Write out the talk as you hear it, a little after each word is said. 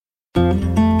All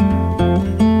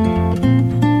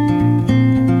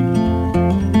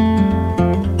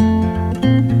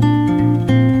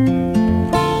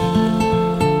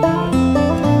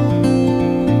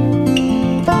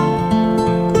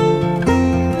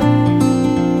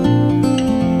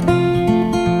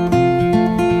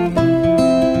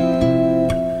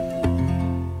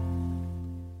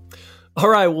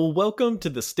right, well, welcome to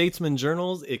the Statesman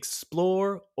Journal's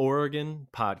Explore Oregon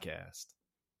podcast.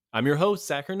 I'm your host,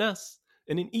 Zachary Ness,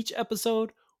 and in each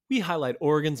episode, we highlight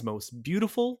Oregon's most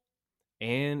beautiful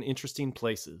and interesting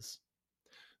places.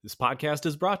 This podcast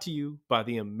is brought to you by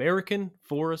the American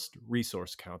Forest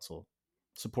Resource Council,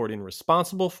 supporting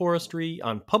responsible forestry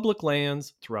on public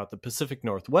lands throughout the Pacific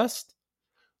Northwest.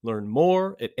 Learn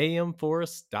more at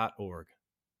amforest.org.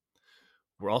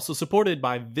 We're also supported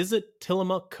by Visit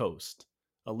Tillamook Coast,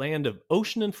 a land of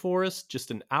ocean and forest just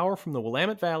an hour from the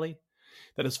Willamette Valley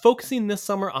that is focusing this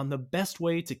summer on the best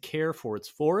way to care for its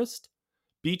forest,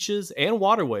 beaches, and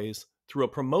waterways through a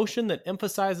promotion that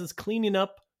emphasizes cleaning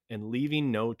up and leaving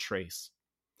no trace.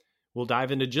 We'll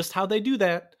dive into just how they do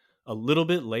that a little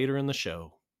bit later in the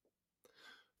show.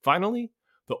 Finally,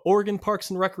 the Oregon Parks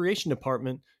and Recreation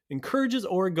Department encourages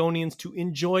Oregonians to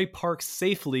enjoy parks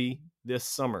safely this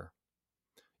summer.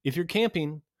 If you're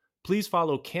camping, please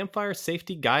follow campfire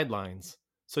safety guidelines,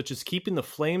 such as keeping the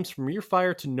flames from your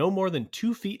fire to no more than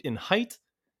 2 feet in height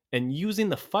and using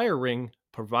the fire ring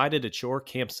provided at your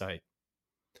campsite.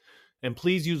 And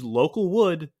please use local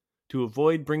wood to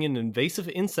avoid bringing invasive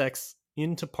insects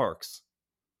into parks.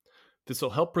 This will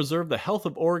help preserve the health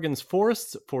of Oregon's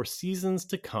forests for seasons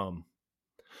to come.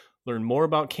 Learn more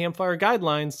about campfire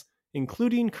guidelines,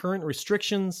 including current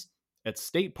restrictions, at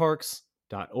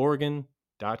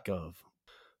stateparks.oregon.gov.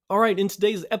 All right, in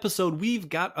today's episode, we've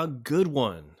got a good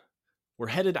one. We're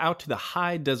headed out to the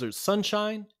high desert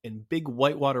sunshine and big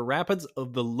whitewater rapids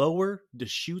of the lower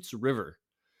Deschutes River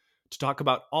to talk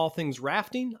about all things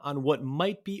rafting on what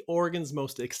might be Oregon's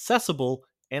most accessible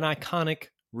and iconic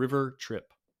river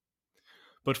trip.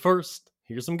 But first,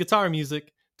 here's some guitar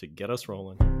music to get us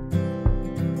rolling.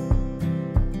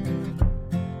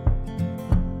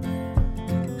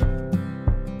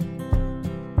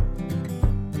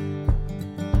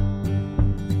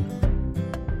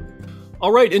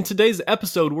 All right, in today's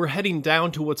episode, we're heading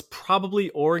down to what's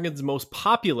probably Oregon's most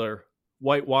popular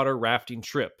whitewater rafting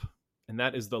trip, and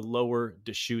that is the lower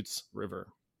Deschutes River.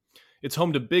 It's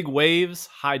home to big waves,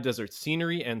 high desert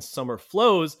scenery, and summer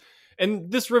flows, and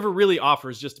this river really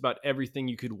offers just about everything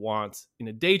you could want in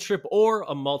a day trip or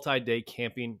a multi-day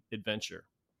camping adventure.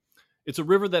 It's a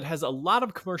river that has a lot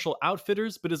of commercial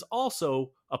outfitters, but is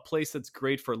also a place that's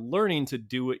great for learning to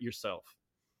do it yourself.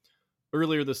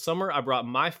 Earlier this summer, I brought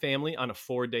my family on a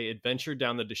 4-day adventure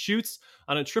down the Deschutes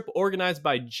on a trip organized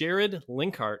by Jared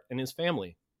Linkhart and his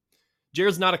family.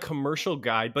 Jared's not a commercial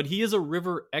guide, but he is a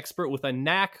river expert with a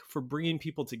knack for bringing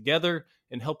people together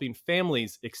and helping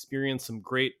families experience some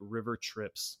great river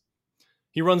trips.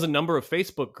 He runs a number of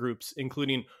Facebook groups,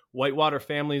 including Whitewater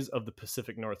Families of the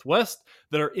Pacific Northwest,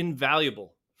 that are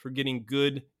invaluable for getting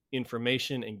good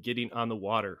information and getting on the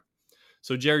water.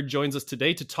 So Jared joins us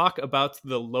today to talk about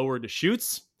the lower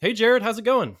Deschutes. Hey, Jared, how's it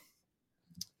going?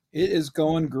 It is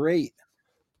going great.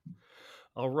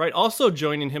 All right. Also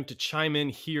joining him to chime in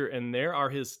here and there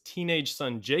are his teenage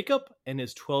son, Jacob, and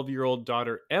his 12-year-old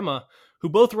daughter, Emma, who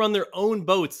both run their own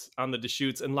boats on the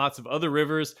Deschutes and lots of other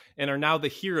rivers and are now the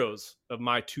heroes of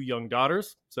my 2 young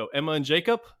daughters. So Emma and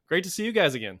Jacob, great to see you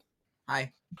guys again.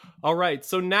 Hi. All right,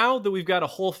 so now that we've got a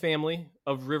whole family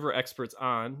of river experts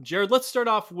on, Jared, let's start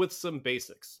off with some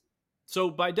basics. So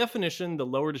by definition, the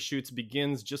lower Deschutes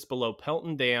begins just below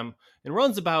Pelton Dam and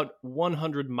runs about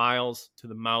 100 miles to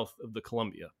the mouth of the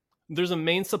Columbia. There's a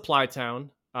main supply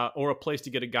town or a place to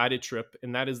get a guided trip,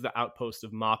 and that is the outpost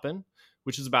of Maupin,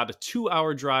 which is about a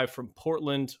 2-hour drive from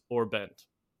Portland or Bend.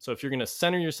 So if you're going to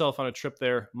center yourself on a trip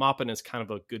there, Maupin is kind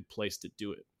of a good place to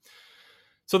do it.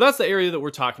 So that's the area that we're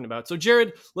talking about. So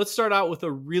Jared, let's start out with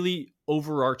a really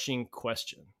overarching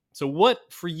question. So what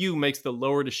for you makes the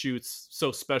lower Deschutes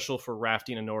so special for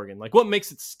rafting in Oregon? Like what makes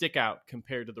it stick out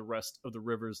compared to the rest of the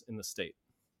rivers in the state?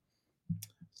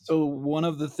 So one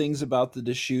of the things about the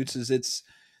Deschutes is it's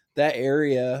that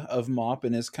area of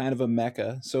Maupin is kind of a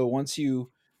mecca. So once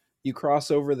you cross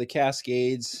over the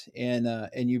Cascades and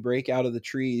you break out of the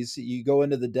trees, you go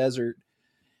into the desert.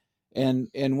 And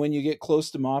when you get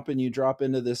close to Maupin, you drop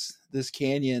into this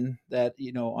canyon that,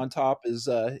 you know, on top is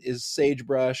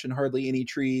sagebrush and hardly any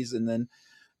trees. And then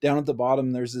down at the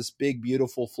bottom, there's this big,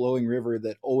 beautiful flowing river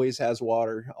that always has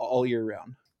water all year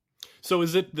round. So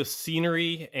is it the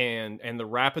scenery and the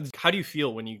rapids? How do you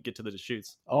feel when you get to the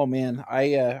Deschutes? Oh man,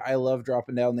 I love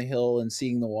dropping down the hill and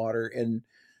seeing the water, and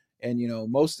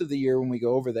most of the year when we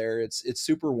go over there, it's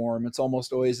super warm. It's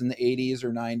almost always in the 80s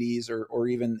or 90s or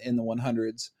even in the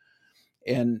 100s.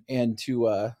 And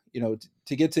to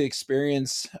to get to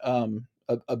experience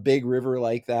a big river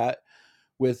like that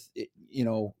with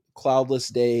cloudless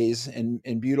days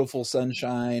and beautiful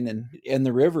sunshine, and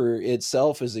the river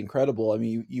itself is incredible. I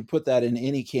mean, you put that in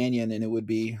any canyon and it would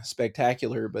be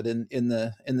spectacular, but in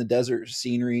the desert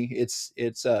scenery,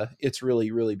 it's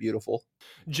really really beautiful.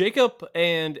 Jacob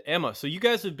and Emma, so you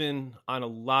guys have been on a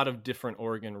lot of different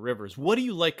Oregon rivers. What do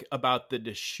you like about the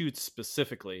Deschutes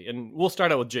specifically? And we'll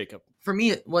start out with Jacob. For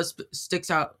me, what sticks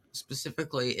out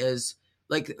specifically is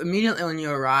like immediately when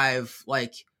you arrive,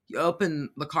 like you open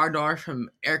the car door from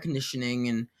air conditioning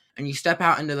and you step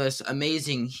out into this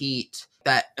amazing heat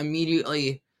that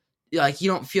immediately, like, you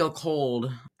don't feel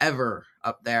cold ever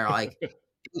up there. Like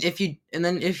if you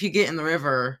get in the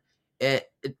river,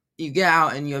 it you get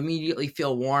out and you immediately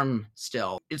feel warm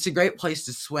still. It's a great place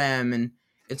to swim, and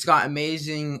it's got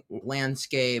amazing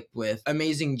landscape with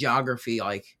amazing geography.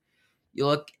 Like, you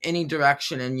look any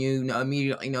direction and you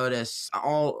immediately notice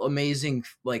all amazing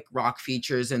like rock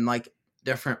features and like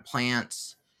different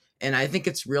plants, and I think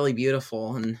it's really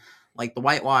beautiful, and like the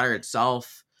whitewater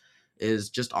itself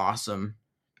is just awesome.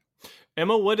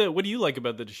 Emma, what do you like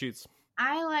about the Deschutes?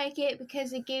 I like it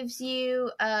because it gives you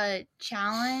a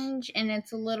challenge and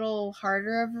it's a little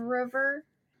harder of a river.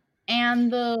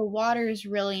 And the water is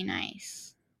really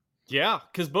nice. Yeah,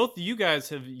 because both you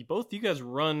guys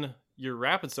run your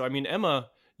rapids. So I mean, Emma,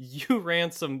 you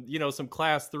ran some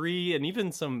class 3 and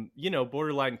even some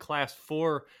borderline class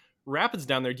 4 rapids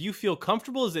down there. Do you feel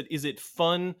comfortable? Is it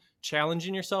fun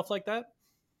challenging yourself like that?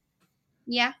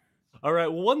 Yeah. All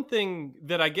right. Well, one thing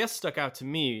that I guess stuck out to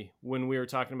me when we were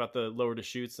talking about the lower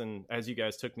Deschutes and as you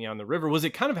guys took me on the river was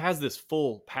it kind of has this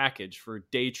full package for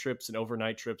day trips and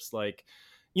overnight trips. Like,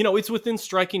 it's within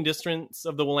striking distance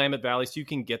of the Willamette Valley, so you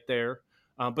can get there.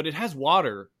 But it has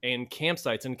water and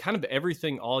campsites and kind of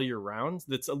everything all year round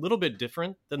that's a little bit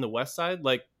different than the west side.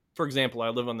 Like, for example, I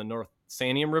live on the North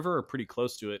Sanium River or pretty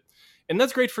close to it. And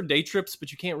that's great for day trips,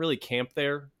 but you can't really camp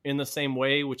there in the same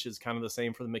way, which is kind of the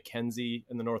same for the Mackenzie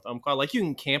and the North Umpqua. Like, you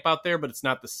can camp out there, but it's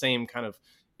not the same kind of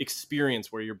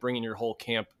experience where you're bringing your whole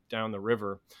camp down the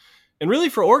river. And really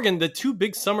for Oregon, the two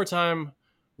big summertime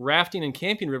rafting and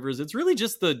camping rivers, it's really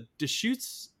just the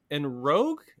Deschutes and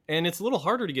Rogue, and it's a little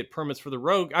harder to get permits for the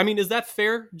Rogue. I mean, is that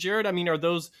fair, Jared? I mean, are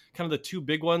those kind of the two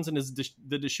big ones, and is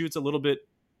the Deschutes a little bit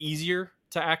easier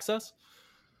to access?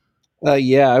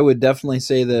 Yeah, I would definitely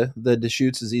say the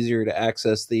Deschutes is easier to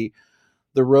access. The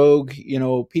Rogue,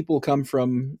 people come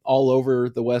from all over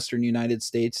the Western United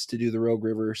States to do the Rogue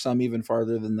River, some even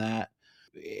farther than that.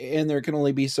 And there can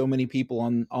only be so many people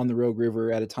on the Rogue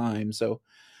River at a time. So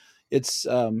it's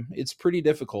pretty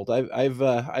difficult. I've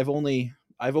only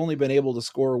been able to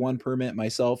score one permit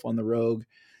myself on the Rogue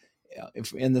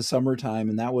in the summertime,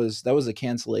 and that was a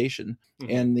cancellation.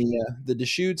 Mm-hmm. And the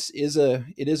Deschutes is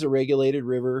a regulated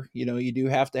river. You do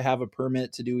have to have a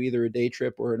permit to do either a day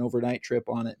trip or an overnight trip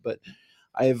on it. But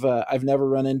I've never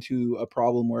run into a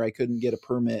problem where I couldn't get a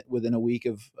permit within a week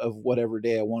of whatever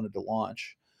day I wanted to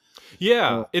launch.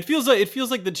 Yeah, So it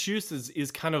feels like the juice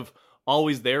is kind of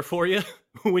always there for you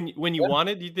when you yeah, want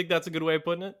it. Do you think that's a good way of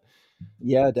putting it?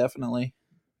 yeah, definitely.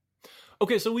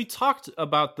 Okay, so we talked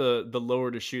about the lower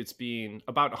Deschutes being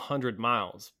about 100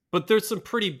 miles, but there's some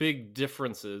pretty big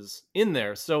differences in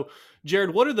there. So,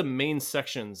 Jared, what are the main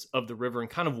sections of the river and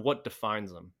kind of what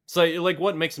defines them? So, like,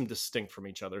 what makes them distinct from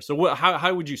each other? So,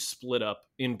 how would you split up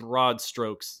in broad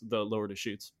strokes the lower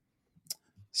Deschutes?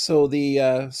 So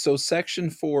section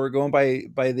 4, going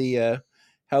by the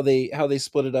how they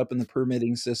split it up in the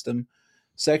permitting system.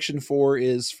 Section 4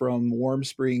 is from Warm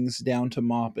Springs down to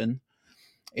Maupin,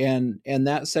 and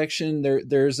that section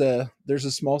there's a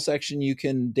small section you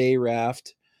can day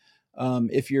raft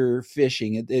if you're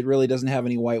fishing. It really doesn't have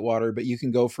any whitewater, but you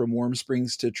can go from Warm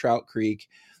Springs to Trout Creek,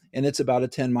 and it's about a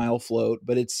 10-mile float.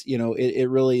 But it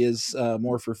really is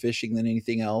more for fishing than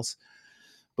anything else.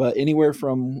 But anywhere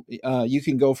from you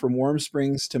can go from Warm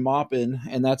Springs to Maupin,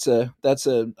 and that's a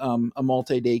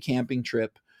multi-day camping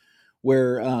trip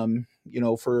where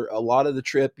for a lot of the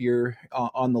trip you're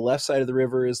on the left side of the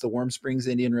river is the Warm Springs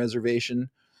Indian Reservation,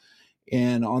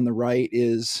 and on the right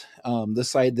is the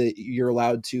side that you're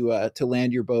allowed to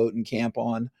land your boat and camp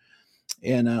on.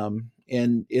 And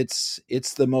it's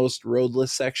the most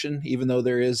roadless section, even though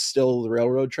there is still the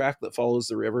railroad track that follows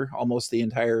the river almost the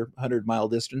entire 100-mile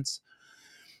distance.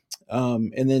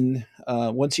 And then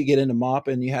once you get into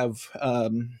Maupin, you have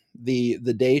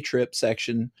the day trip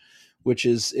section, which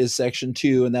is section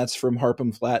 2, and that's from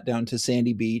Harpham Flat down to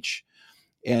Sandy Beach.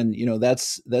 And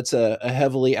that's a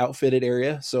heavily outfitted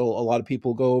area, so a lot of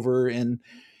people go over and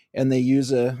they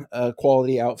use a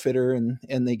quality outfitter,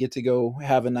 and they get to go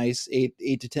have a nice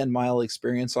 8 to 10 mile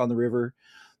experience on the river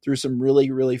through some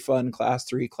really really fun class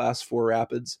 3 class 4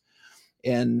 rapids.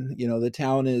 And the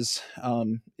town is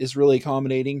really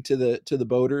accommodating to the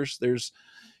boaters. There's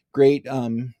great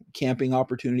camping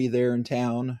opportunity there in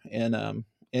town, and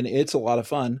it's a lot of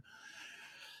fun.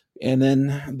 And then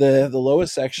the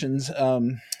lowest sections,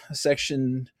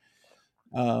 section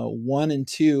 1 and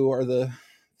 2 are the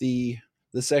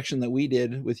the section that we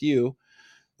did with you,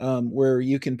 where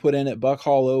you can put in at Buck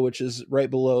Hollow, which is right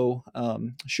below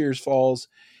Shears Falls,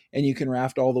 and you can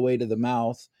raft all the way to the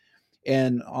mouth.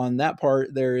 And on that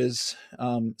part, there is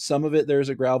some of it. There's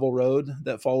a gravel road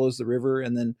that follows the river,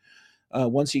 and then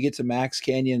once you get to Max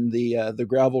Canyon, the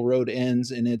gravel road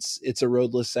ends, and it's a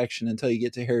roadless section until you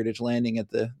get to Heritage Landing at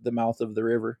the mouth of the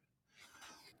river.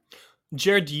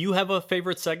 Jared, do you have a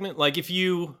favorite segment? Like if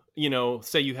you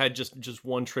say you had just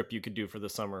one trip you could do for the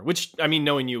summer, which I mean,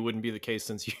 knowing you wouldn't be the case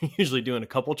since you're usually doing a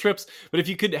couple trips, but if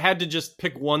you had to just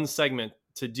pick one segment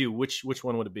to do, which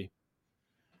one would it be?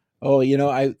 Oh,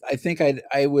 I think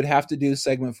I would have to do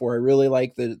segment 4. I really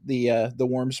like the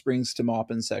Warm Springs to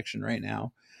Maupin section right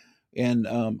now, and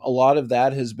a lot of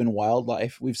that has been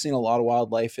wildlife. We've seen a lot of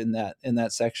wildlife in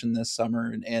that section this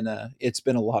summer, and it's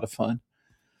been a lot of fun.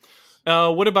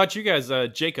 What about you guys,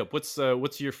 Jacob?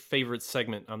 What's your favorite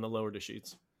segment on the Lower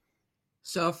Deschutes?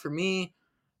 So for me,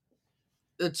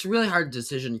 it's a really hard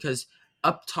decision because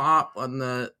up top on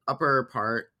the upper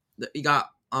part, you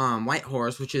got White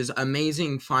Horse, which is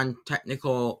amazing, fun,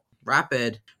 technical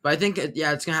rapid. But I think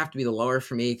it's gonna have to be the lower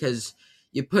for me because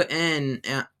you put in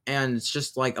and it's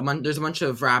just like there's a bunch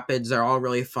of rapids. They're all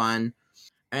really fun,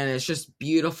 and it's just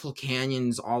beautiful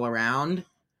canyons all around,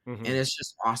 Mm-hmm. and it's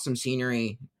just awesome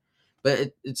scenery.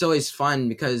 But it's always fun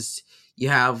because you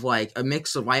have like a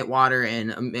mix of whitewater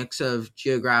and a mix of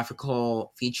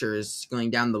geographical features going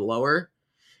down the lower.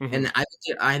 Mm-hmm. And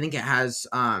I think it has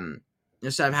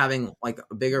instead of having like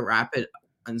a bigger rapid,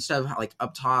 instead of like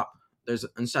up top,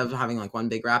 instead of having like one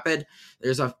big rapid,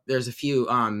 there's a few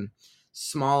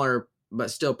smaller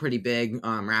but still pretty big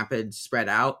rapids spread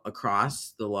out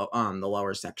across the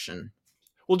lower section.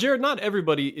 Well, Jared, not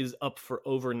everybody is up for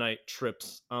overnight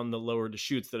trips on the Lower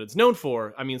Deschutes that it's known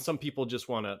for. I mean, some people just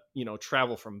want to,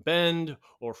 travel from Bend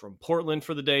or from Portland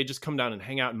for the day, just come down and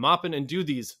hang out in Maupin and do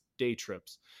these day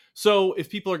trips. So, if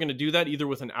people are going to do that either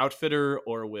with an outfitter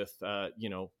or with,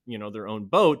 their own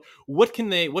boat, what can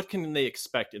they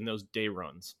expect in those day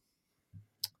runs?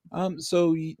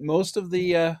 So most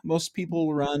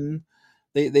people run,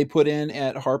 they put in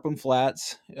at Harpham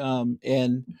Flats,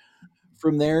 and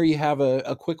from there you have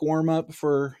a quick warm up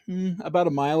for about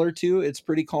a mile or two. It's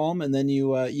pretty calm, and then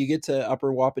you get to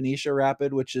Upper Wapanesha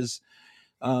Rapid, which is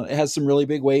it has some really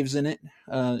big waves in it.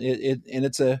 And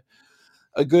it's a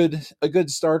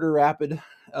good starter rapid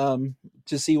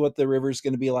to see what the river is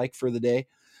going to be like for the day.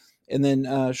 And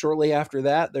then shortly after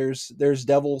that, there's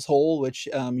Devil's Hole, which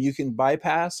you can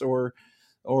bypass, or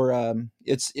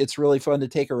it's really fun to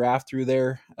take a raft through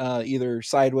there, either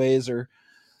sideways or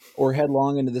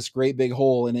headlong into this great big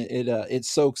hole, and it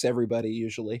soaks everybody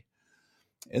usually.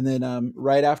 And then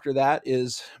right after that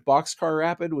is Boxcar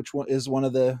Rapid, which is one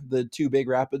of the two big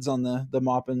rapids on the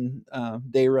Maupin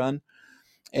day run.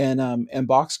 And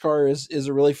Boxcar is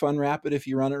a really fun rapid. If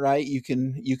you run it right, you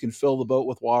can fill the boat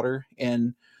with water,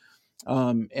 and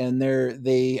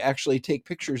they actually take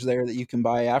pictures there that you can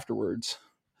buy afterwards.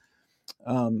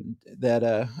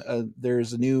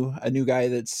 There's a new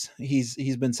guy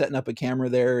he's been setting up a camera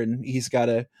there, and he's got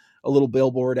a little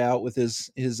billboard out with his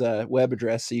web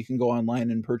address, so you can go online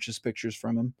and purchase pictures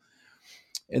from him.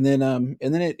 And then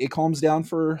it calms down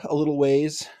for a little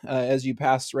ways as you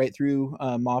pass right through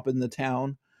Maupin, the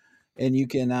town, and you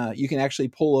can actually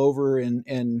pull over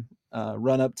and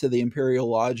run up to the Imperial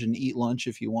Lodge and eat lunch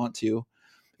if you want to,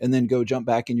 and then go jump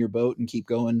back in your boat and keep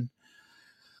going.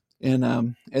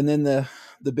 And then the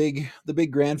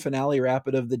big grand finale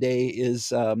rapid of the day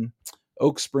is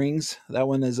Oak Springs. That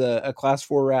one is a class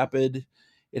 4 rapid.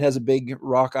 It has a big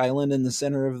rock island in the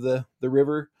center of the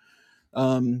river.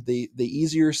 The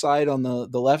easier side on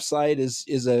the left side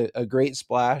is a great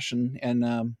splash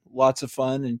and lots of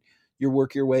fun, and you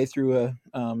work your way through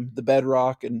the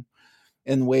bedrock and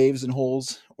waves and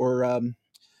holes. Or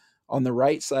on the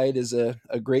right side is a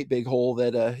great big hole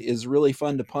that is really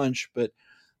fun to punch, but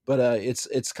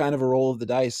it's kind of a roll of the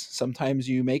dice. Sometimes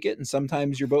you make it, and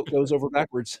sometimes your boat goes over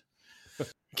backwards.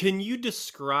 Can you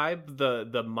describe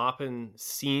the Maupin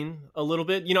scene a little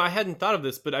bit? I hadn't thought of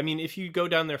this, but I mean, if you go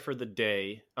down there for the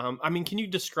day, I mean, can you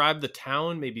describe the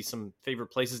town, maybe some favorite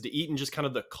places to eat, and just kind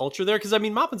of the culture there? Because I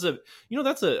mean, Maupin's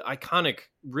that's a iconic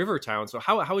river town. So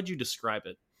how would you describe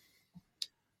it?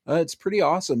 It's pretty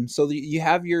awesome. So you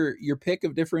have your pick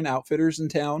of different outfitters in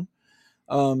town.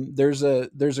 There's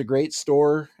a great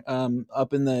store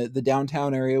up in the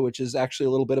downtown area, which is actually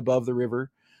a little bit above the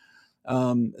river.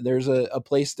 There's a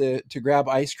place to grab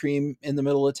ice cream in the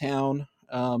middle of town.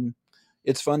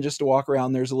 It's fun just to walk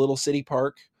around. There's a little city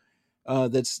park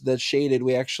that's shaded.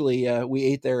 We actually we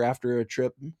ate there after a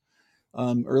trip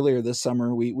earlier this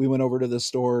summer. We went over to the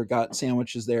store, got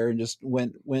sandwiches there, and just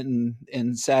went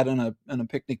and sat on a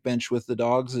picnic bench with the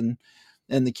dogs and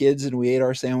the kids, and we ate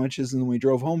our sandwiches, and then we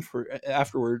drove home for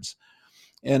afterwards.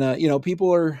 And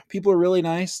people are really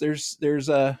nice. There's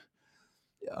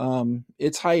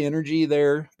it's high energy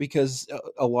there because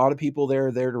a lot of people there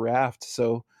are there to raft.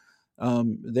 So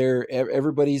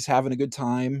everybody's having a good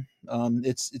time.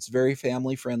 It's very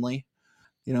family friendly.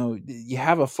 You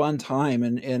have a fun time,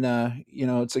 and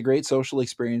it's a great social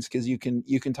experience because you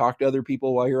can talk to other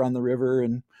people while you're on the river,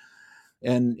 and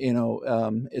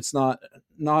it's not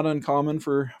uncommon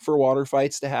for water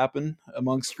fights to happen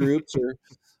amongst groups, or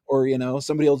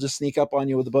somebody will just sneak up on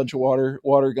you with a bunch of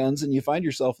water guns, and you find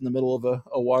yourself in the middle of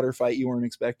a water fight you weren't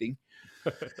expecting.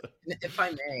 If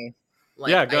I may,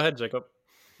 yeah, go ahead, Jacob.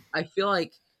 I feel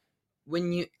like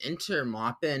when you enter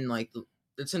Maupin, like,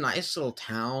 it's a nice little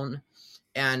town,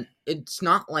 and it's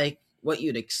not like what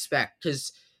you'd expect,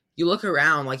 because you look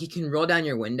around, like, you can roll down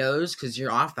your windows because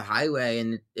you're off the highway,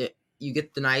 and you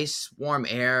get the nice warm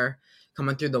air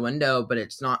coming through the window, but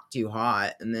it's not too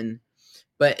hot. And then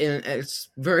it's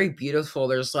very beautiful.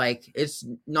 There's like, it's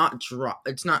not dry,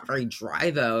 it's not very dry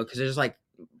though, because there's like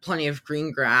plenty of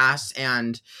green grass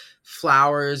and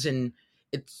flowers, and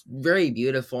it's very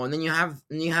beautiful. And then you have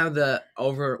the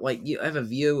over, like, you have a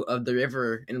view of the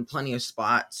river in plenty of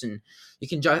spots, and you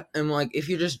can just, and like, if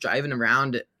you're just driving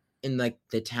around in like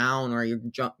the town, or you're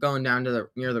going down to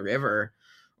near the river,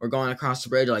 or going across the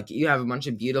bridge, like, you have a bunch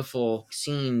of beautiful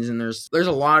scenes, and there's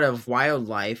a lot of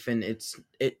wildlife, and it's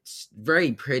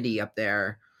very pretty up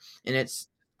there, and it's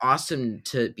awesome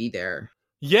to be there.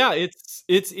 Yeah,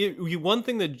 one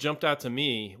thing that jumped out to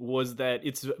me was that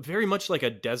it's very much like a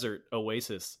desert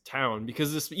oasis town,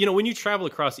 because when you travel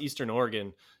across Eastern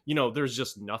Oregon, there's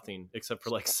just nothing except for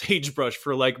like sagebrush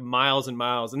for like miles and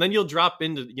miles. And then you'll drop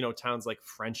into, towns like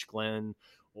French Glen,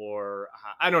 or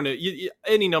I don't know,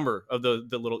 any number of the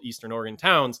little Eastern Oregon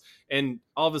towns. And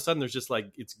all of a sudden there's just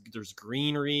like, there's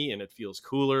greenery and it feels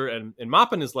cooler. And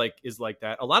Maupin is like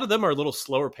that. A lot of them are a little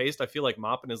slower paced. I feel like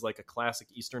Maupin is like a classic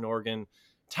Eastern Oregon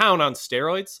town on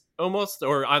steroids almost,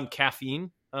 or on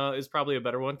caffeine is probably a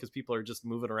better one, because people are just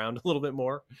moving around a little bit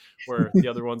more, where the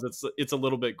other ones it's a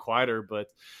little bit quieter. But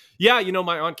yeah,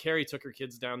 my Aunt Carrie took her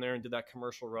kids down there and did that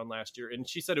commercial run last year, and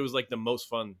she said it was like the most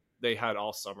fun they had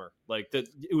all summer. Like, that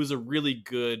it was a really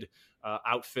good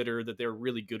outfitter, that they're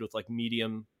really good with like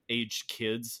medium aged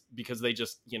kids, because they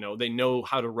just they know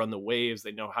how to run the waves,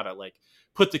 they know how to like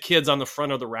put the kids on the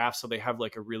front of the raft, so they have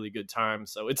like a really good time.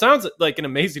 So it sounds like an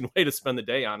amazing way to spend the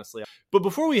day, honestly. But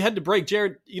before we head to break,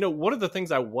 Jared, one of the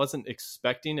things I wasn't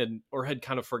expecting, or had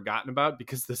kind of forgotten about,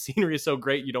 because the scenery is so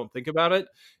great you don't think about it,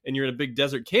 and you're in a big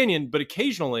desert canyon, but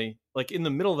occasionally, like in the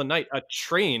middle of the night, a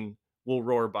train will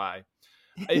roar by.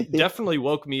 It definitely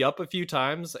woke me up a few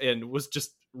times, and was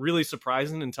just really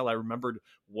surprising until I remembered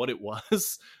what it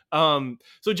was.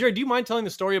 So Jared, do you mind telling the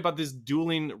story about this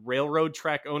dueling railroad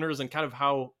track owners, and kind of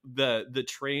how the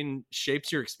train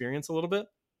shapes your experience a little bit?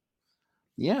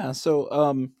 Yeah.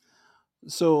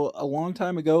 So a long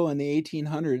time ago in the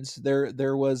 1800s,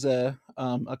 there was a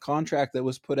contract that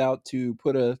was put out to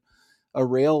put a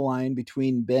rail line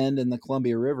between Bend and the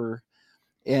Columbia River,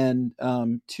 and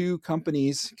two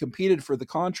companies competed for the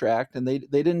contract, and they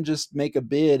didn't just make a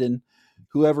bid and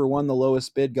whoever won the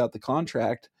lowest bid got the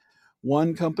contract.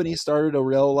 One company started a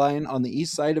rail line on the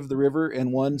east side of the river,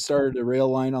 and one started a rail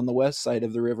line on the west side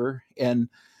of the river, and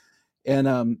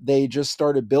they just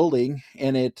started building,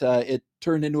 and it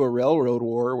turned into a railroad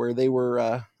war where they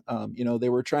were they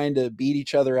were trying to beat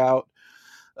each other out,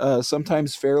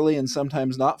 sometimes fairly and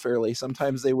sometimes not fairly.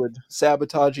 Sometimes they would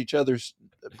sabotage each other's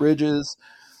bridges,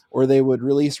 or they would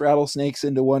release rattlesnakes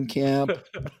into one camp,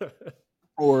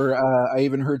 or I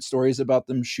even heard stories about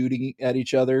them shooting at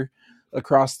each other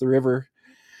across the river.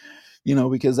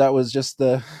 Because that was just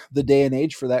the day and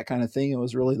age for that kind of thing. It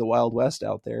was really the Wild West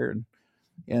out there,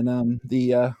 and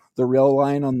the rail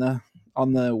line on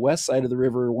the west side of the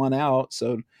river won out.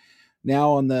 So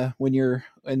now when you're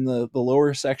in the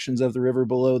lower sections of the river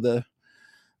below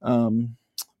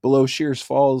Shears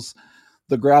Falls,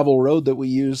 the gravel road that we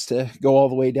use to go all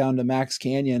the way down to Max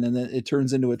Canyon, and then it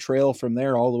turns into a trail from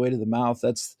there all the way to the mouth.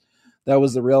 That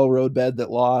was the railroad bed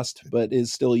that lost, but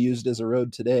is still used as a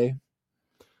road today.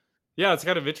 Yeah, it's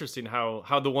kind of interesting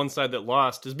how the one side that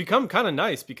lost has become kind of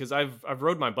nice, because I've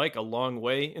rode my bike a long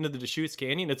way into the Deschutes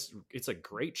Canyon. It's a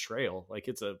great trail. Like,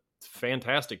 it's a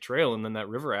fantastic trail, and then that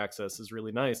river access is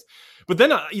really nice. But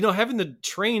then having the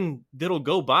train that'll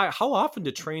go by, how often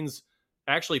do trains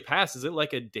actually pass? Is it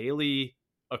like a daily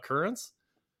occurrence?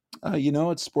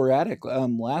 It's sporadic.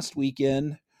 Last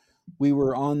weekend we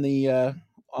were on the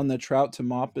Trout to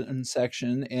Maupin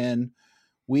section, and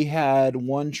we had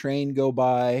one train go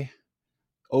by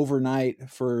overnight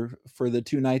for the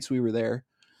 2 nights we were there.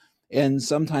 And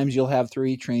sometimes you'll have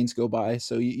 3 trains go by,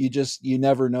 so you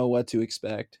never know what to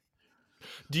expect.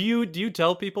 Do you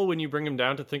tell people when you bring them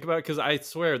down to think about it? Because I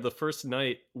swear, the first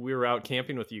night we were out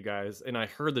camping with you guys and I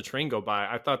heard the train go by,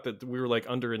 I thought that we were like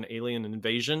under an alien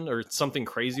invasion or something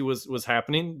crazy was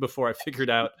happening before I figured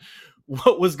out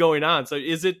what was going on. So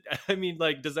is it, I mean,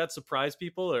 like, does that surprise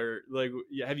people, or like,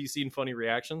 have you seen funny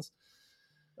reactions?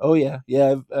 Oh yeah.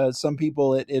 Some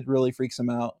people, it really freaks them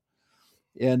out.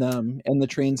 And the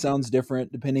train sounds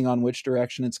different depending on which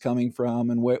direction it's coming from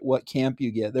and what camp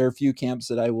you get. There are a few camps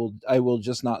that I will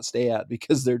just not stay at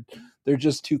because they're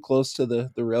just too close to the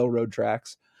railroad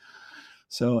tracks.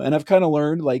 So, and I've kind of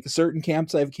learned, like, certain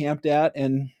camps I've camped at,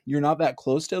 and you're not that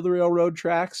close to the railroad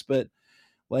tracks, but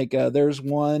like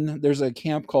there's a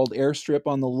camp called Airstrip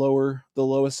on the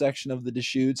lowest section of the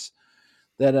Deschutes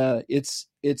that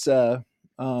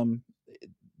um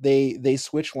they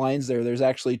switch lines there. There's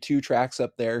actually 2 tracks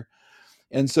up there.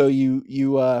 And so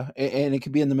and it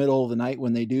could be in the middle of the night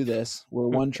when they do this, where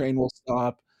one train will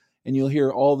stop and you'll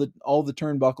hear all the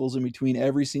turnbuckles in between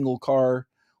every single car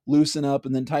loosen up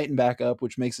and then tighten back up,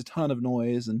 which makes a ton of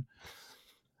noise. And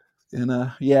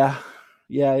yeah,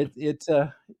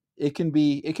 it can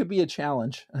be a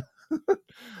challenge.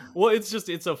 Well,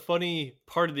 it's a funny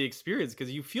part of the experience because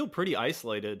you feel pretty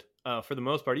isolated for the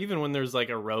most part, even when there's like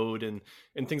a road and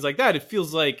things like that. It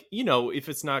feels like, if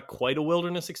it's not quite a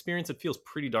wilderness experience, it feels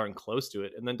pretty darn close to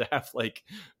it. And then to have like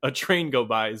a train go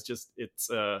by is just,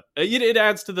 it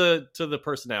adds to the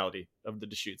personality of the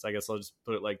Deschutes. I guess I'll just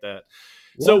put it like that.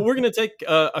 Yeah. So we're going to take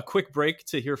a quick break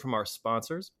to hear from our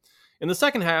sponsors. In the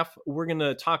second half, we're going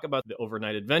to talk about the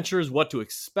overnight adventures, what to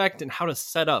expect, and how to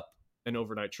set up an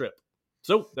overnight trip.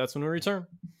 So that's when we return.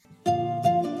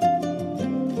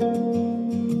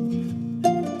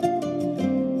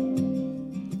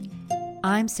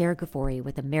 I'm Sarah Gafori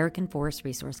with American Forest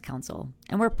Resource Council,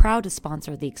 and we're proud to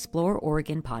sponsor the Explore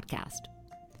Oregon podcast.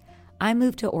 I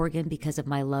moved to Oregon because of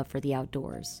my love for the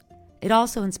outdoors. It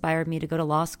also inspired me to go to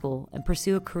law school and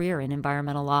pursue a career in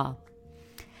environmental law.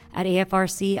 At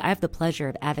AFRC, I have the pleasure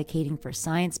of advocating for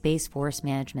science-based forest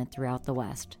management throughout the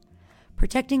West.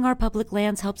 Protecting our public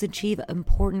lands helps achieve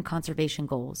important conservation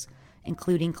goals,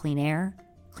 including clean air,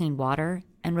 clean water,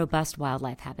 and robust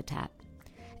wildlife habitat.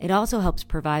 It also helps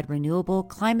provide renewable,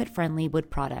 climate-friendly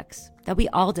wood products that we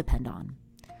all depend on.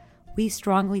 We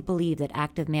strongly believe that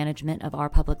active management of our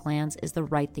public lands is the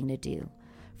right thing to do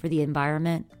for the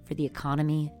environment, for the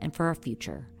economy, and for our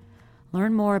future.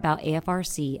 Learn more about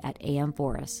AFRC at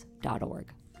amforest.org.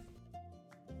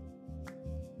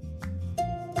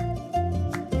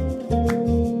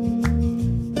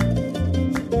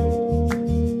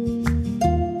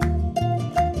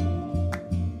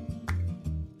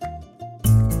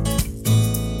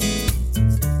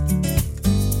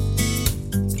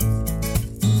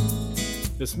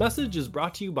 This message is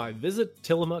brought to you by Visit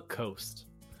Tillamook Coast.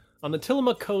 On the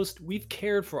Tillamook Coast, we've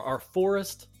cared for our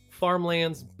forest,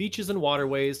 farmlands, beaches, and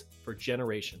waterways for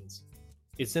generations.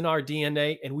 It's in our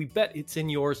DNA, and we bet it's in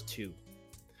yours too.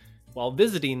 While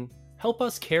visiting, help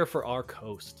us care for our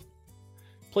coast.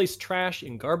 Place trash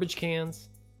in garbage cans,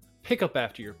 pick up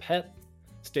after your pet,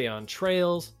 stay on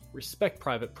trails, respect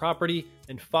private property,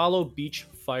 and follow beach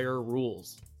fire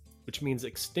rules, which means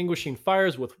extinguishing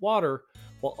fires with water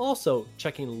while also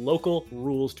checking local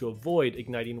rules to avoid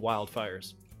igniting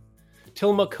wildfires.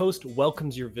 Tillamook Coast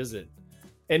welcomes your visit,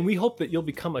 and we hope that you'll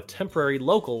become a temporary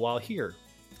local while here.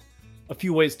 A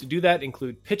few ways to do that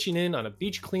include pitching in on a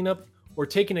beach cleanup or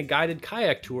taking a guided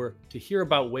kayak tour to hear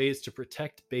about ways to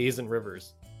protect bays and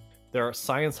rivers. There are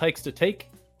science hikes to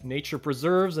take, nature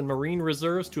preserves and marine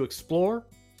reserves to explore,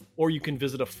 or you can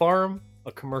visit a farm,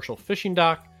 a commercial fishing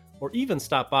dock, or even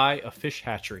stop by a fish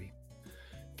hatchery.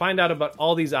 Find out about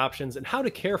all these options and how to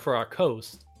care for our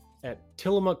coast at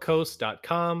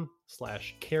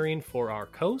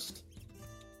tillamookcoast.com/caringforourcoast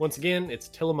Once again, it's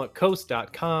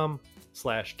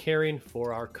tillamookcoast.com/caring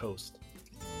for our coast.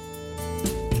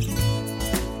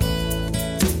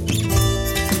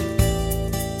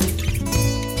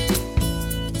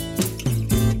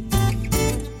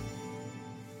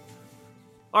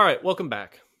 All right, welcome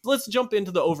back. Let's jump into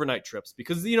the overnight trips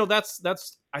because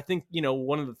that's I think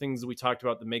one of the things that we talked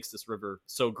about that makes this river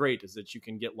so great is that you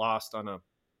can get lost on a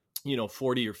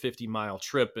 40 or 50 mile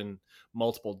trip in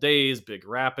multiple days, big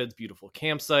rapids, beautiful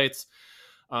campsites.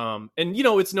 And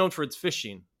it's known for its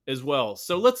fishing as well.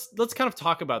 So let's kind of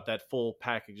talk about that full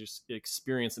package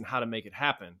experience and how to make it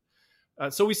happen.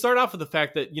 So we start off with the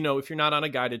fact that, if you're not on a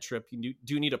guided trip, you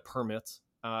do need a permit.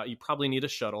 You probably need a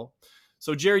shuttle.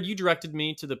 So Jared, you directed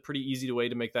me to the pretty easy way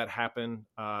to make that happen.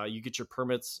 You get your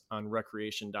permits on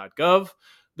recreation.gov.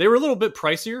 They were a little bit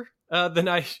pricier than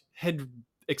I had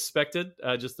expected.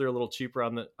 Just they're a little cheaper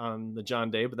on the John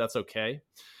Day, but that's okay.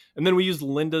 And then we used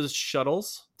Linda's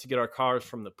shuttles to get our cars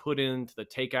from the put-in to the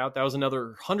takeout. That was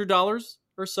another $100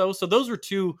 or so. So those were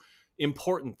two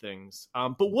important things.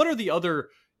 But what are the other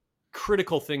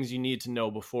critical things you need to know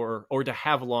before or to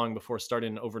have along before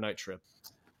starting an overnight trip?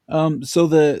 So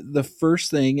the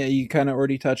first thing you kind of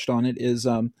already touched on it is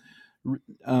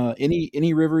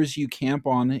any rivers you camp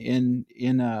on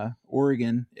in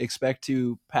Oregon, expect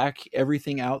to pack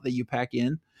everything out that you pack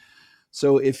in.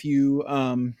 So if you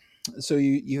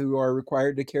you are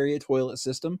required to carry a toilet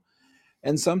system,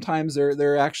 and sometimes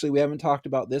there actually, we haven't talked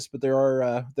about this, but there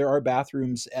are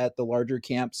bathrooms at the larger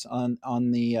camps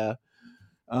on the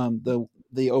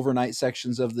overnight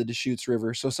sections of the Deschutes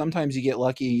River. So sometimes you get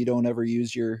lucky and you don't ever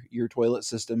use your toilet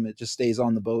system. It just stays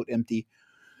on the boat empty.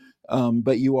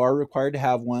 But you are required to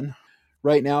have one.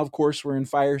 Right now, of course, we're in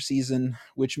fire season,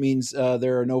 which means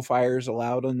there are no fires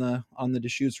allowed on the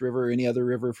Deschutes River or any other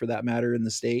river for that matter in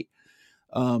the state.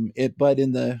 But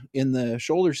in the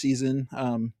shoulder season,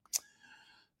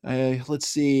 let's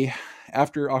see,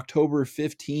 after October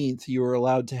 15th, you are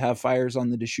allowed to have fires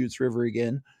on the Deschutes River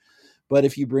again. But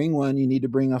if you bring one, you need to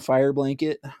bring a fire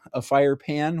blanket, a fire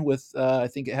pan with, I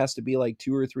think it has to be like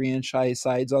 2 or 3 inch high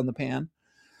sides on the pan.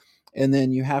 And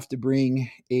then you have to bring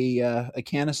a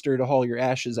canister to haul your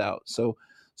ashes out. So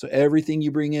everything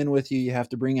you bring in with you, you have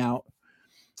to bring out.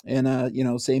 And,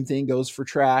 same thing goes for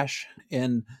trash.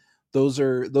 And those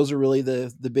are really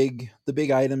the big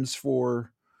items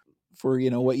for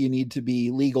what you need to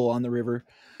be legal on the river.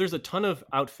 There's a ton of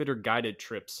outfitter guided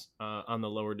trips on the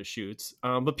lower Deschutes,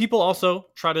 but people also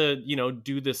try to,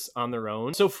 do this on their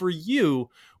own. So for you,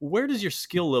 where does your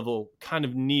skill level kind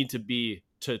of need to be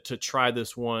to try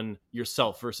this one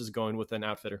yourself versus going with an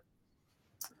outfitter?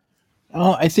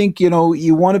 I think,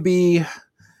 you want to be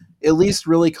at least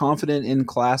really confident in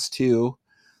class 2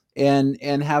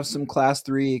 and have some class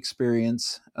 3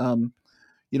 experience.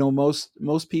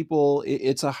 Most people,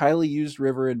 it's a highly used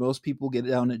river and most people get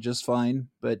down it just fine,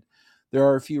 but there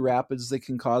are a few rapids that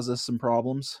can cause us some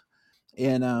problems.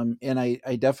 And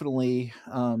I definitely,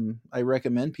 I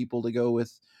recommend people to go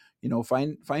with,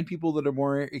 find people that are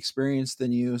more experienced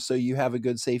than you, so you have a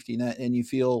good safety net and you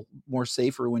feel more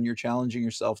safer when you're challenging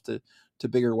yourself to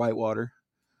bigger whitewater.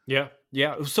 Yeah.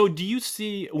 So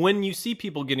when you see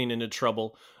people getting into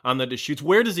trouble on the Deschutes,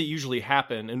 where does it usually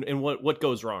happen and what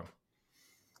goes wrong?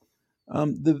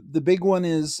 The big one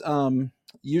is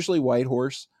usually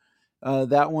Whitehorse.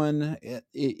 That one,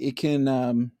 it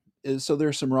can, so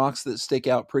there's some rocks that stick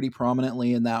out pretty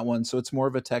prominently in that one. So it's more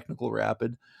of a technical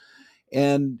rapid.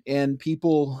 And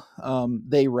people,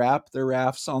 they wrap their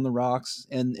rafts on the rocks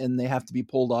and they have to be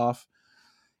pulled off.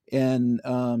 And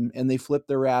they flip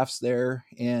their rafts there.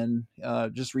 And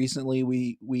just recently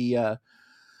we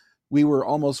were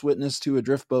almost witness to a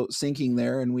drift boat sinking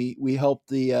there, and we helped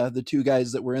the 2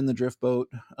 guys that were in the drift boat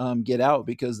get out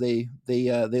because they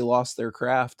lost their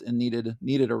craft and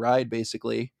needed a ride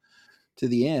basically to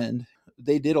the end.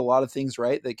 They did a lot of things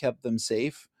right that kept them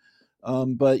safe,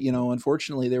 but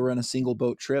unfortunately they were on a single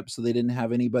boat trip, so they didn't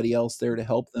have anybody else there to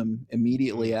help them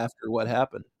immediately after what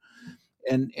happened.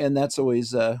 And that's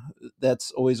always a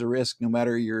risk, no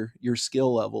matter your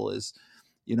skill level. Is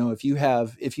if you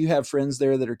have friends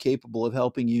there that are capable of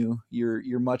helping you,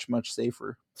 you're much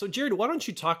safer. So Jared, why don't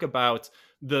you talk about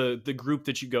the group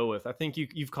that you go with? I think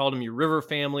you've called them your river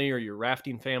family or your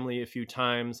rafting family a few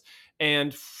times.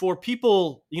 And for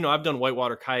people, I've done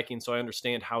whitewater kayaking, so I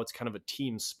understand how it's kind of a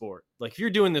team sport. Like if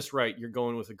you're doing this right, you're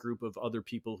going with a group of other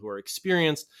people who are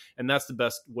experienced, and that's the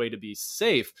best way to be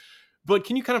safe. But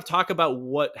can you kind of talk about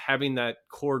what having that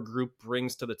core group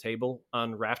brings to the table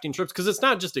on rafting trips? Because it's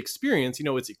not just experience,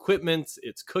 it's equipment,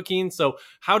 it's cooking. So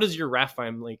how does your raft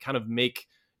family kind of make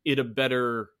it a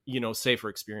better, safer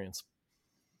experience?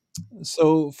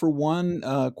 So for one,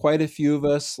 quite a few of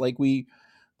us, like a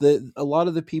lot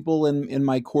of the people in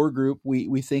my core group,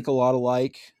 we think a lot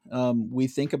alike. We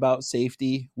think about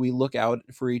safety. We look out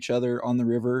for each other on the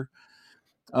river.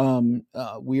 There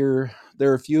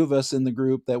are a few of us in the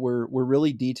group that we're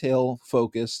really detail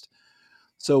focused.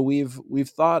 So we've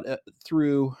thought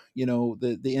through,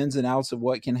 the ins and outs of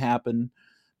what can happen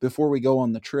before we go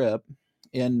on the trip,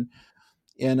 and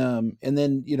and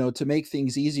then, to make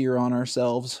things easier on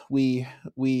ourselves, we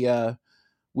we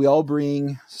all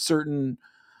bring certain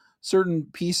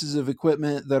pieces of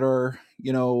equipment that are,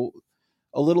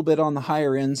 a little bit on the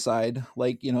higher end side.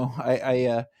 Like,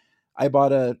 I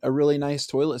bought a really nice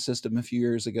toilet system a few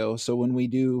years ago. So when we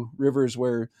do rivers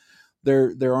where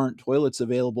there aren't toilets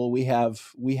available, we have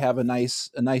a nice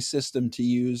system to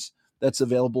use that's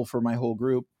available for my whole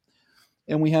group.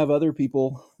 And we have other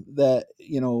people that,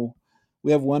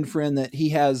 we have one friend that he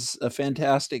has a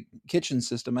fantastic kitchen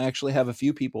system. I actually have a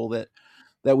few people that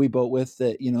we boat with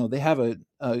that, they have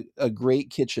a great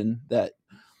kitchen that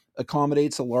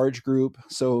accommodates a large group.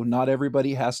 So not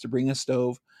everybody has to bring a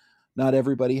stove, not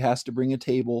everybody has to bring a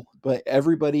table, but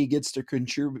everybody gets to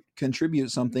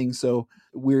contribute something. So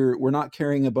we're not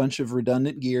carrying a bunch of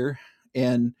redundant gear,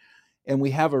 and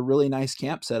we have a really nice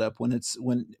camp setup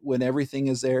when everything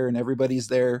is there and everybody's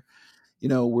there.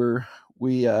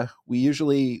 We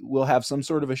usually will have some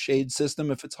sort of a shade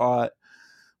system if it's hot.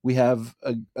 We have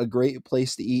a great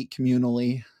place to eat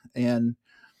communally, and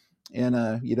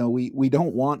we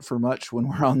don't want for much when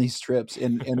we're on these trips,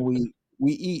 and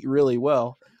we eat really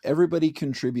well. Everybody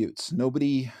contributes.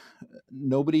 Nobody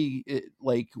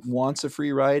like wants a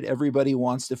free ride. Everybody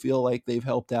wants to feel like they've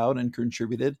helped out and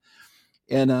contributed.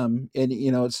 And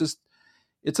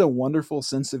it's a wonderful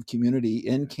sense of community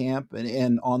in camp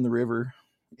and on the river.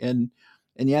 And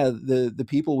yeah, the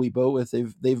people we boat with,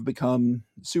 they've become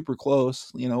super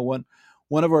close. One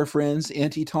of our friends,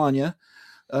 Auntie Tanya,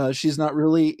 she's not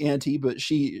really auntie, but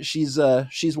she's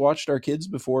watched our kids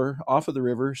before off of the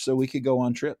river, so we could go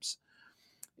on trips.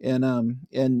 And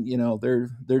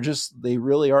they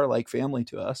really are like family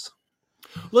to us.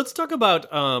 Let's talk about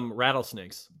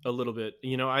rattlesnakes a little bit.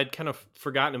 I'd kind of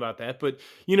forgotten about that, but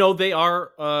they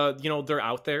are they're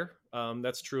out there.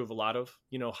 That's true of a lot of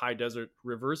high desert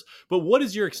rivers. But what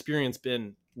has your experience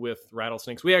been with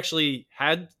rattlesnakes? We actually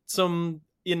had some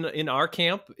in our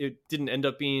camp. It didn't end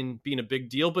up being a big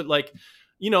deal, but like,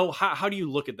 how do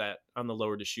you look at that on the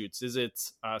lower Deschutes? Is it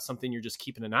something you're just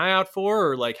keeping an eye out for,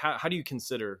 or like how do you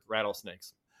consider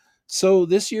rattlesnakes? So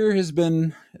this year has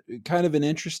been kind of an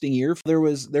interesting year. There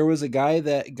was a guy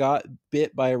that got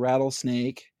bit by a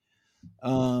rattlesnake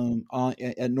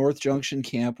at North Junction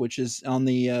Camp, which is on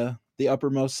the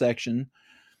uppermost section,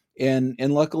 and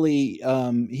luckily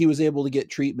he was able to get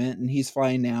treatment and he's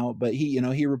fine now. But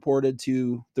he reported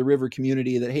to the river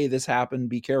community that, hey, this happened,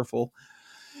 be careful.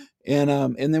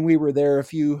 And then we were there a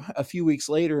few weeks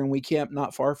later, and we camped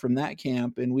not far from that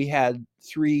camp, and we had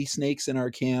 3 snakes in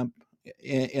our camp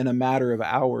in a matter of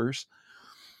hours.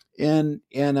 And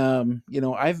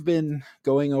I've been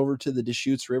going over to the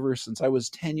Deschutes River since I was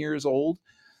 10 years old,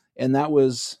 and that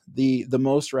was the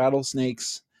most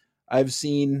rattlesnakes I've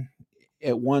seen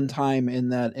at one time in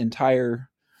that entire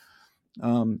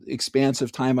expanse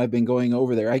of time I've been going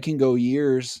over there. I can go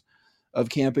years of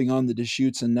camping on the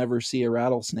Deschutes and never see a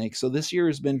rattlesnake. So this year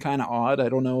has been kind of odd. I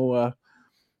don't know.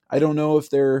 I don't know if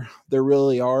there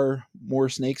really are more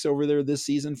snakes over there this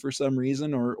season for some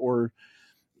reason, or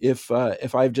if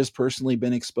I've just personally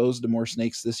been exposed to more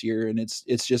snakes this year and it's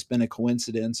just been a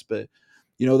coincidence. But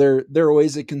they're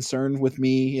always a concern with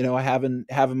me. Having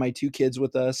my 2 kids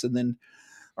with us, and then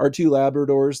our 2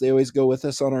 Labradors, they always go with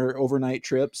us on our overnight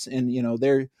trips, and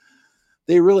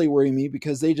they really worry me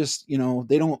because they just,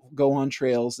 they don't go on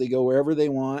trails. They go wherever they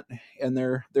want, and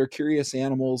they're curious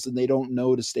animals, and they don't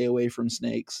know to stay away from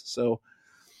snakes. So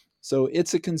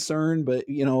it's a concern, but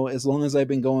as long as I've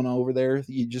been going over there,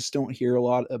 you just don't hear a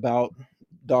lot about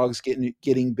dogs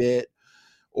getting bit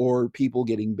or people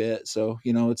getting bit. So,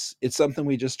 it's something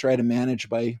we just try to manage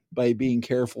by being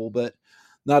careful, but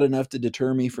not enough to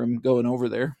deter me from going over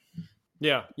there.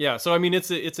 Yeah, yeah. So I mean,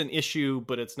 it's an issue,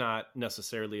 but it's not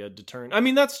necessarily a deterrent. I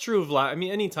mean, that's true of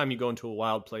anytime you go into a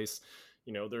wild place,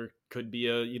 there could be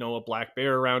a black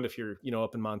bear around. If you're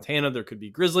up in Montana, there could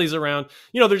be grizzlies around.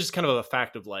 They're just kind of a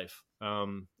fact of life.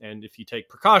 And if you take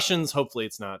precautions, hopefully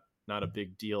it's not a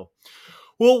big deal.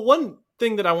 Well, one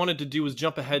thing that I wanted to do was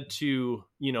jump ahead to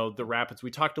the rapids. We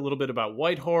talked a little bit about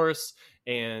Whitehorse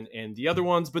and the other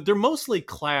ones, but they're mostly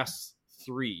class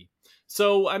 3.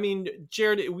 So, I mean,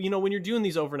 Jared, when you're doing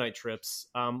these overnight trips,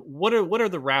 what are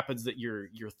the rapids that you're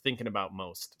thinking about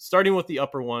most? Starting with the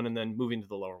upper one and then moving to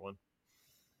the lower one.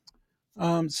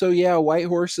 So yeah, White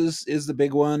Horse is the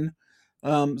big one.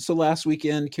 So last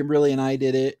weekend, Kimberly and I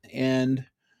did it, and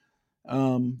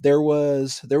there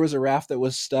was a raft that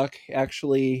was stuck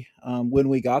actually when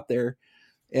we got there,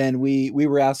 and we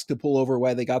were asked to pull over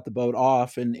while they got the boat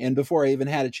off, and before I even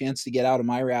had a chance to get out of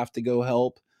my raft to go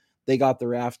help, they got the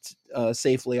raft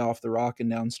safely off the rock and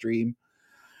downstream.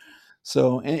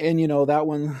 So and that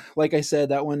one, like I said,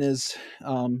 that one's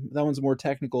more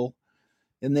technical.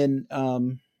 And then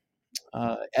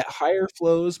at higher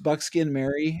flows, Buckskin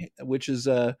Mary, which is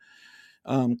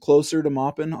closer to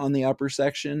Moppin on the upper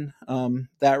section.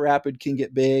 That rapid can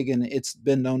get big, and it's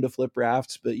been known to flip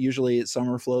rafts, but usually at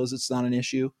summer flows, it's not an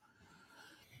issue.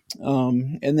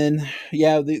 And then,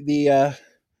 yeah,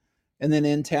 and then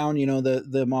in town,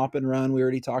 the Moppin Run we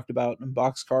already talked about, and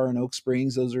Boxcar and Oak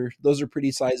Springs. Those are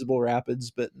pretty sizable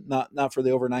rapids, but not for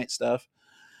the overnight stuff.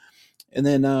 And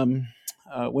then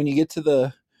when you get to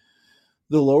the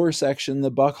lower section, the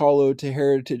Buck Hollow to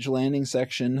Heritage Landing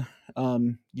section,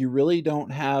 you really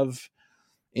don't have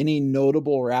any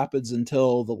notable rapids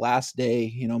until the last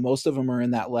day. Most of them are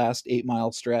in that last 8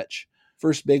 mile stretch.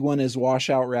 First big one is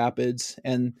Washout Rapids.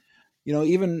 And,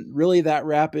 even really that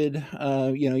rapid,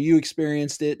 you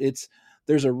experienced it.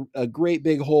 There's a great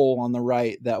big hole on the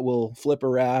right that will flip a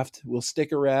raft, will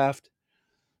stick a raft,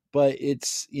 but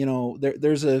it's,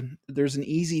 there's an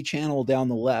easy channel down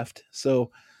the left.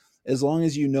 So as long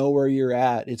as you know where you're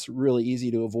at, it's really easy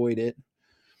to avoid it.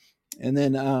 And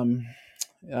then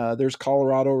there's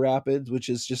Colorado Rapids, which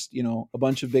is just a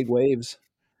bunch of big waves.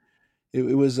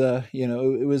 It was a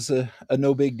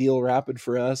no big deal rapid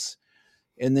for us.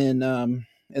 And then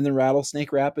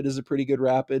Rattlesnake Rapid is a pretty good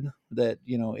rapid that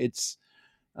it's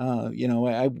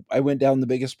I went down the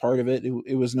biggest part of it.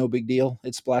 It was no big deal.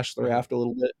 It splashed the raft a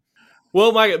little bit.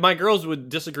 Well, my girls would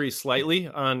disagree slightly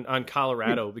on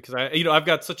Colorado because I've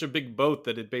got such a big boat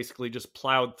that it basically just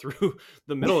plowed through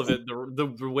the middle of it.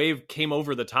 The wave came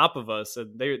over the top of us,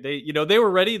 and they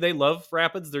were ready. They love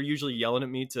rapids. They're usually yelling at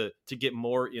me to get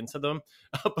more into them,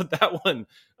 but that one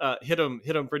hit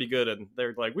them pretty good, and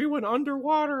they're like, we went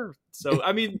underwater. So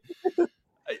I mean,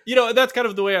 that's kind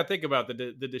of the way I think about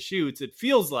the Deschutes. It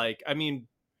feels like,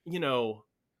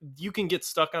 you can get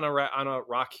stuck on a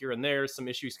rock here and there. Some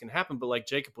issues can happen, but like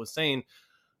Jacob was saying,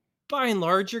 by and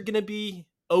large, you're going to be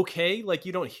okay. Like,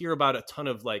 you don't hear about a ton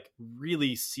of like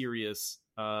really serious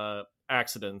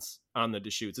accidents on the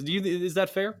Deschutes. Is that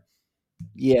fair?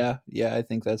 Yeah, I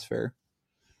think that's fair.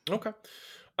 Okay.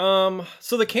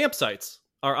 So the campsites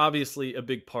are obviously a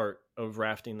big part of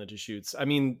rafting the Deschutes. I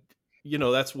mean,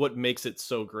 that's what makes it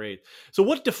so great. So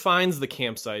what defines the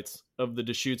campsites of the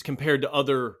Deschutes compared to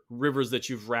other rivers that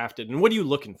you've rafted? And what are you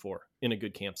looking for in a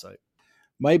good campsite?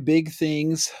 My big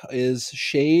things is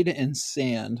shade and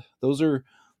sand. Those are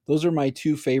my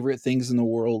two favorite things in the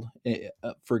world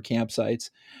for campsites.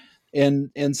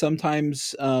 And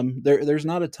sometimes there's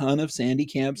not a ton of sandy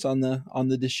camps on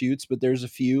the Deschutes, but there's a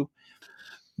few.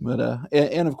 But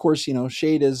and of course,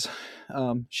 shade is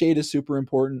super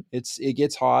important. It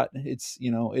gets hot.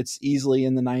 It's easily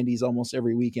in the 90s almost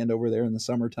every weekend over there in the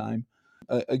summertime.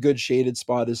 A good shaded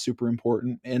spot is super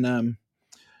important. And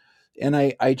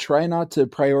I try not to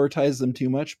prioritize them too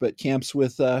much, but camps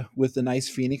with the nice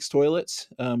Phoenix toilets.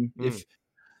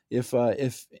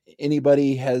 If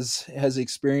anybody has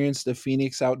experienced a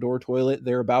Phoenix outdoor toilet,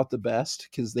 they're about the best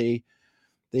because they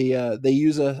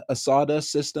use a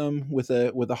sawdust system with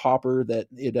a hopper that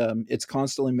it's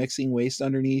constantly mixing waste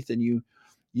underneath, and you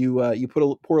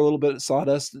pour a little bit of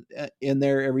sawdust in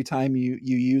there every time you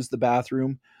use the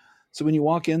bathroom. So when you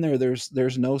walk in there,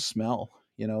 there's no smell.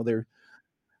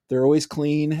 They're always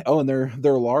clean. Oh, and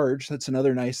they're large. That's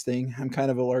another nice thing. I'm kind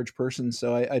of a large person,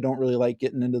 so I don't really like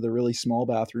getting into the really small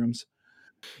bathrooms.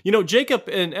 Jacob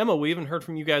and Emma, we haven't heard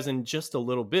from you guys in just a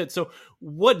little bit. So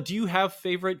what do you have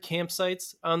favorite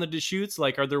campsites on the Deschutes?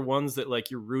 Like, are there ones that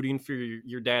like you're rooting for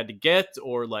your dad to get,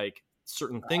 or like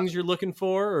certain things you're looking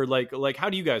for, or like how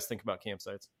do you guys think about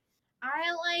campsites?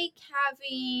 I like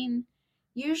having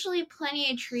usually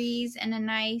plenty of trees and a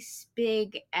nice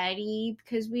big eddy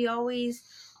because we always,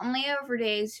 on layover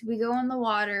days, we go in the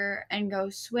water and go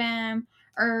swim,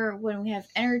 or when we have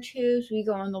inner tubes, we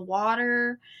go in the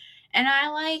water. And I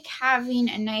like having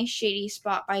a nice shady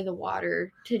spot by the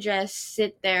water to just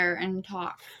sit there and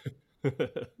talk.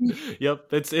 Yep,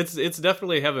 it's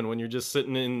definitely heaven when you're just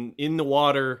sitting in the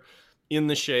water, in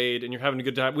the shade and you're having a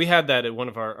good time. We had that at one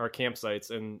of our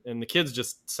campsites, and the kids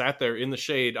just sat there in the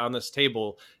shade on this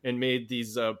table and made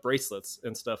these bracelets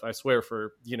and stuff, I swear,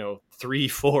 for 3,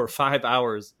 4, 5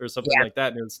 hours or something like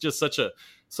that. And it's just such a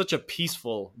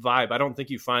peaceful vibe. I don't think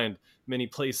you find many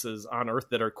places on earth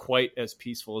that are quite as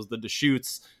peaceful as the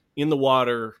Deschutes, in the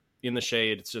water, in the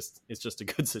shade. It's just a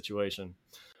good situation.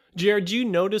 Jared, do you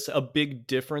notice a big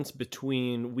difference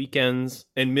between weekends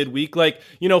and midweek? Like,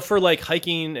 for like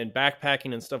hiking and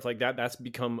backpacking and stuff like that, that's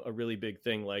become a really big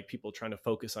thing. Like people trying to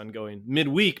focus on going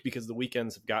midweek because the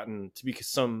weekends have gotten to be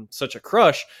such a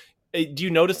crush. Do you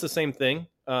notice the same thing,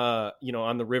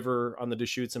 on the river, on the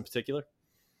Deschutes in particular?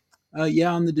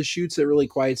 Yeah, on the Deschutes, it really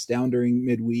quiets down during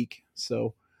midweek.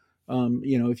 So,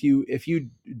 if you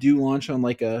do launch on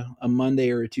like a Monday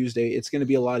or a Tuesday, it's going to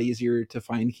be a lot easier to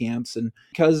find camps. And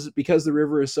because the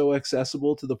river is so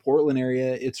accessible to the Portland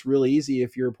area, it's really easy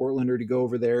if you're a Portlander to go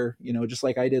over there. Just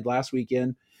like I did last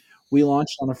weekend, we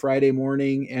launched on a Friday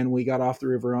morning and we got off the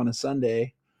river on a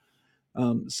Sunday.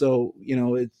 And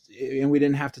we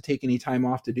didn't have to take any time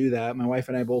off to do that. My wife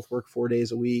and I both work 4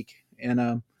 days a week,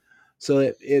 and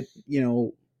so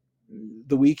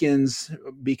the weekends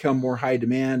become more high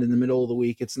demand. In the middle of the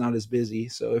week, it's not as busy.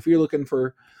 So if you're looking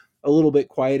for a little bit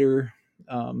quieter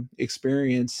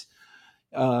experience,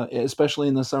 especially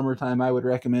in the summertime, I would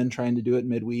recommend trying to do it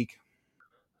midweek.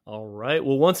 All right.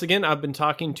 Well, once again, I've been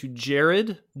talking to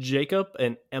Jared, Jacob,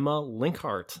 and Emma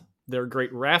Linkhart. They're a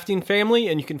great rafting family,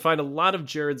 and you can find a lot of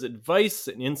Jared's advice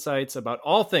and insights about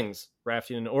all things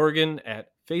rafting in Oregon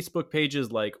at Facebook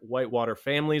pages like Whitewater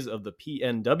Families of the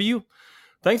PNW.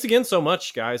 Thanks again so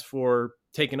much, guys, for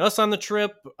taking us on the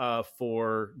trip,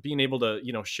 for being able to,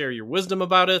 share your wisdom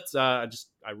about it. I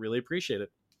really appreciate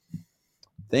it.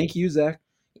 Thank you, Zach.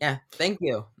 Yeah, thank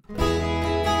you.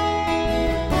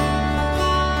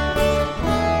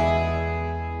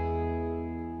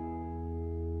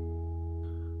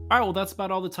 All right, well, that's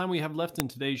about all the time we have left in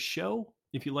today's show.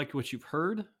 If you liked what you've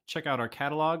heard, check out our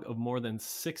catalog of more than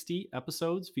 60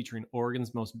 episodes featuring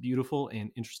Oregon's most beautiful and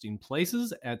interesting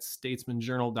places at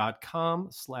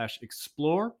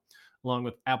statesmanjournal.com/explore, along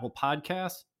with Apple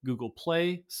Podcasts, Google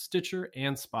Play, Stitcher,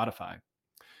 and Spotify.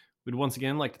 We'd once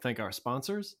again like to thank our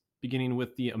sponsors, beginning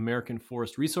with the American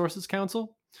Forest Resources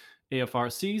Council.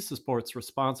 AFRC supports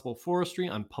responsible forestry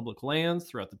on public lands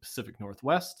throughout the Pacific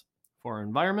Northwest. For our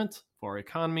environment, for our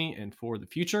economy, and for the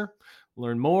future.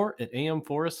 Learn more at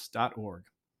amforests.org.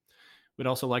 We'd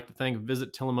also like to thank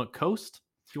Visit Tillamook Coast.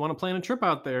 If you want to plan a trip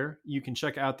out there, you can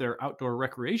check out their outdoor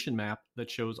recreation map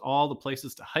that shows all the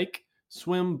places to hike,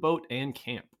 swim, boat, and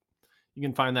camp. You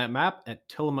can find that map at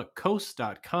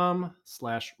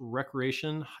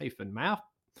tillamookcoast.com/recreation-map.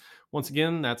 Once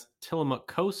again, that's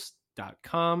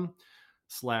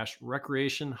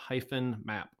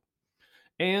tillamookcoast.com/recreation-map.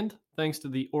 And thanks to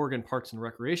the Oregon Parks and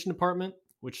Recreation Department,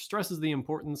 which stresses the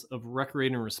importance of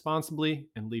recreating responsibly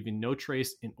and leaving no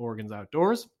trace in Oregon's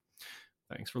outdoors.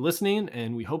 Thanks for listening,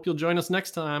 and we hope you'll join us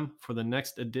next time for the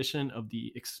next edition of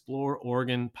the Explore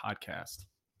Oregon podcast.